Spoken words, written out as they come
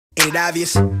Ain't it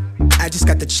obvious? I just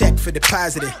got the check for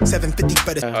deposited, 750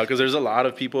 for the. Because there's a lot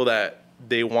of people that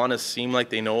they want to seem like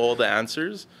they know all the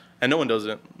answers, and no one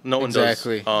doesn't. No one does.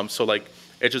 So like,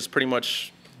 it's just pretty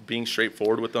much being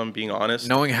straightforward with them, being honest,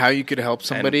 knowing how you could help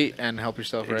somebody and help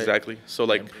yourself. Right. Exactly. So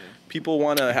like, people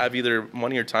want to have either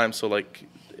money or time. So like,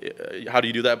 how do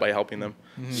you do that? By helping them.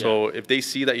 So if they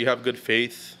see that you have good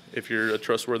faith, if you're a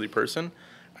trustworthy person,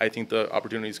 I think the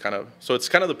opportunity is kind of, so it's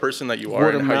kind of the person that you are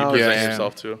and how you present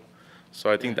yourself to. So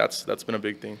I think that's been a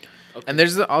big thing. Okay. And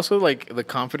there's also like the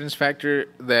confidence factor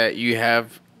that you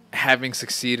have having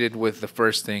succeeded with the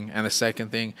first thing and the second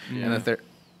thing and the third.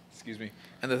 Excuse me.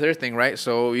 And the third thing, right?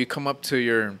 So you come up to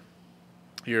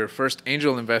your first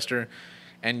angel investor,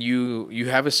 and you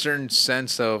have a certain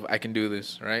sense of I can do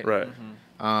this, right? Right.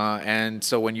 And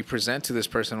so when you present to this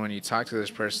person, when you talk to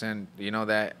this person, you know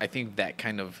that I think that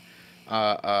kind of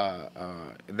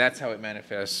that's how it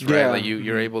manifests, right? Like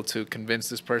you're able to convince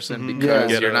this person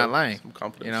because you're not lying. Some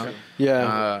confidence. You know?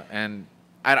 Yeah. And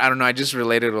I don't know. I just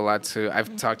related a lot to.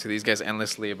 I've talked to these guys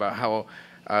endlessly about how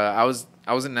I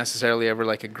wasn't necessarily ever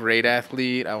like a great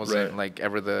athlete. I wasn't like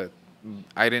ever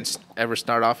I didn't ever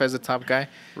start off as a top guy.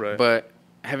 Right. But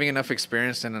having enough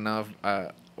experience and enough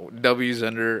W's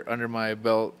under my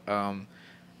belt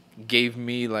gave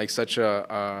me like such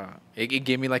it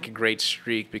gave me like a great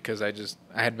streak because I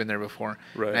had been there before.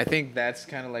 Right. And I think that's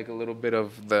kind of like a little bit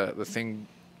of the thing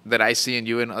that I see in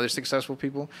you and other successful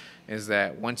people is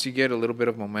that once you get a little bit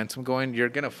of momentum going, you're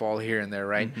gonna fall here and there,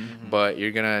 right? But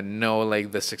you're gonna know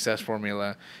like the success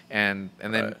formula, and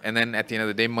then at the end of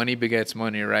the day, money begets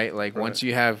money, right? Like once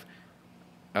you have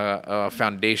a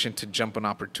foundation to jump an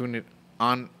opportunity,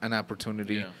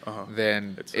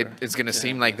 then it's gonna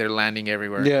seem like they're landing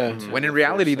everywhere. Yeah. When in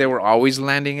reality, they were always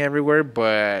landing everywhere,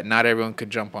 but not everyone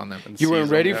could jump on them. You weren't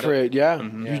ready for it.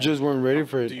 You just weren't ready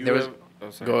for it. There was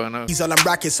going on. He's all I'm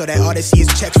rocking, so that all they see is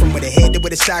checks from where the head to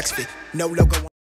where the socks fit. No logo.